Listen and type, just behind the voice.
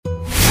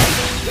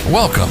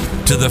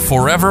Welcome to the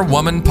Forever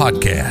Woman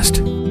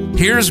Podcast.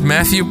 Here's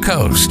Matthew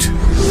Coast.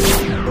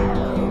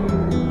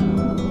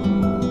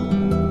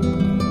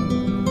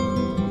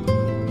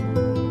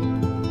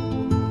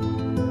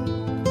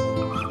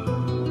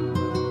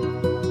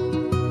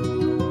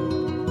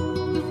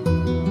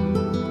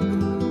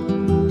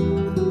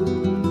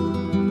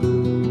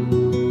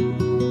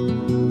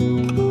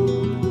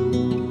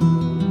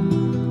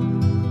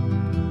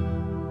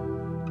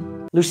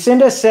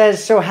 Lucinda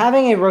says, so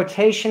having a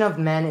rotation of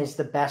men is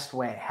the best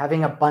way,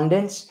 having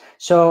abundance.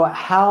 So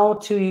how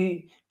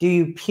do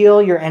you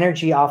peel your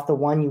energy off the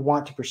one you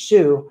want to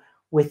pursue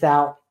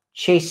without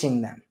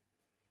chasing them?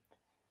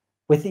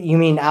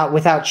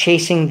 Without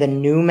chasing the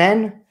new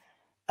men?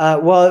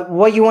 Well,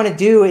 what you want to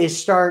do is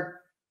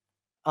start,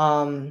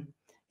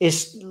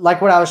 is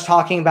like what I was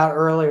talking about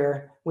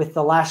earlier with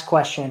the last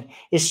question,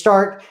 is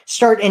start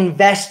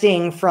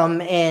investing from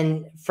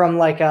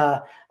like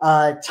a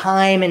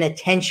time and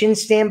attention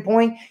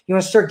standpoint. You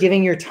want to start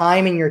giving your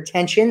time and your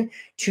attention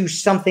to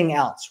something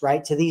else,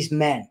 right? To these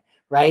men,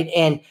 right?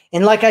 And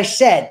like I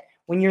said,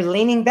 when you're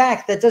leaning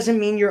back, that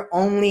doesn't mean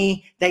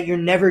that you're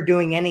never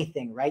doing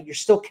anything, right? You're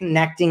still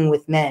connecting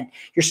with men.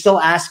 You're still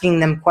asking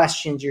them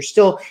questions. You're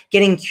still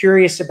getting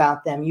curious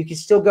about them. You can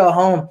still go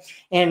home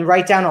and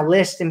write down a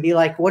list and be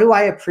like, what do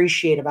I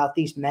appreciate about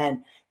these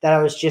men that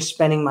I was just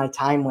spending my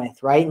time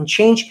with, right? And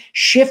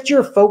shift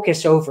your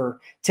focus over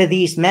to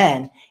these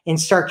men and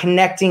start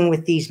connecting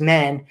with these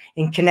men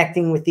and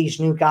connecting with these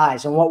new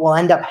guys. And what will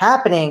end up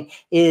happening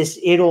is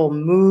it'll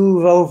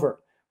move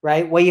over,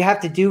 right? What you have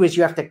to do is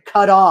you have to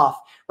cut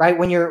off, right?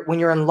 When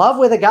you're in love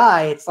with a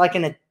guy, it's like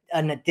an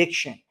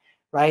addiction,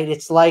 right?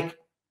 It's like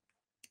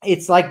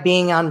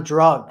being on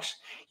drugs.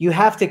 You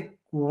have to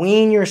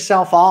wean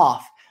yourself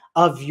off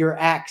of your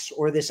ex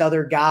or this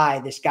other guy,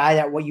 this guy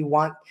that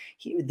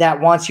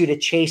wants you to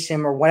chase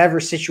him or whatever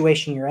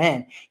situation you're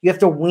in. You have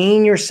to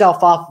wean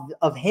yourself off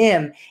of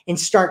him and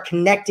start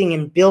connecting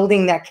and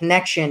building that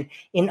connection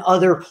in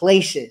other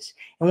places.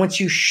 And once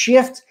you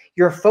shift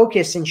your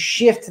focus and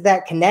shift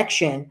that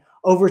connection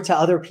over to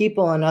other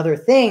people and other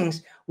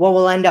things, what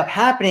will end up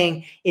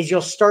happening is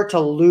you'll start to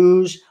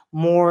lose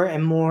more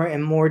and more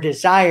and more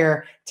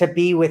desire to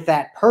be with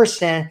that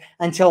person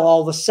until all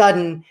of a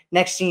sudden,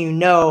 next thing you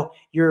know,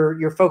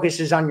 your focus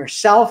is on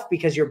yourself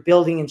because you're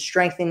building and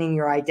strengthening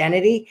your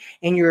identity,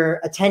 and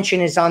your attention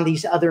is on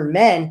these other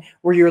men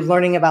where you're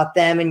learning about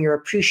them and you're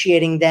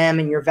appreciating them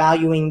and you're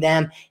valuing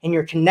them and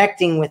you're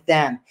connecting with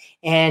them.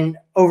 And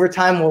over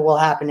time, what will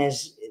happen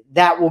is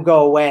that will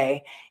go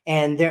away,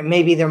 and there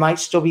might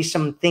still be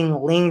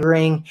something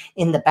lingering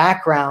in the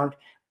background,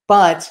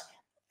 but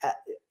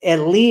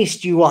at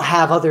least you will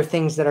have other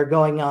things that are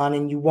going on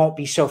and you won't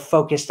be so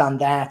focused on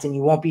that and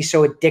you won't be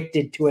so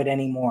addicted to it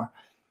anymore.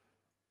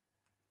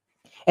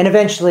 And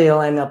eventually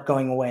it'll end up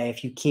going away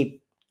if you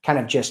keep kind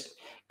of just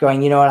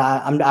going, you know what,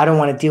 I don't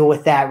want to deal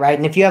with that, right?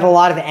 And if you have a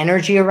lot of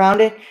energy around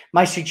it,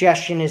 my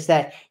suggestion is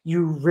that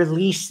you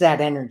release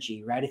that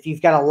energy, right? If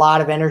you've got a lot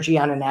of energy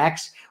on an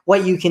ex,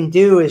 what you can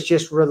do is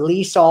just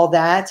release all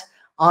that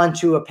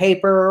onto a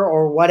paper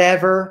or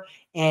whatever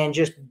and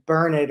just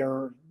burn it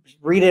or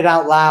read it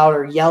out loud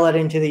or yell it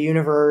into the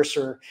universe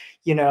or,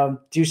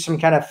 do some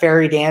kind of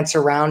fairy dance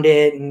around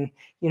it and,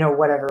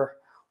 whatever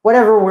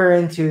we're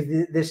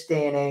into this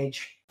day and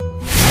age.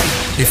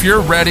 If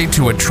you're ready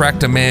to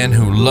attract a man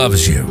who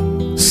loves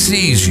you,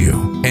 sees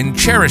you, and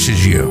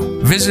cherishes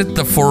you, visit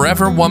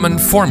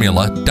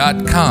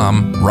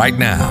theforeverwomanformula.com right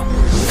now.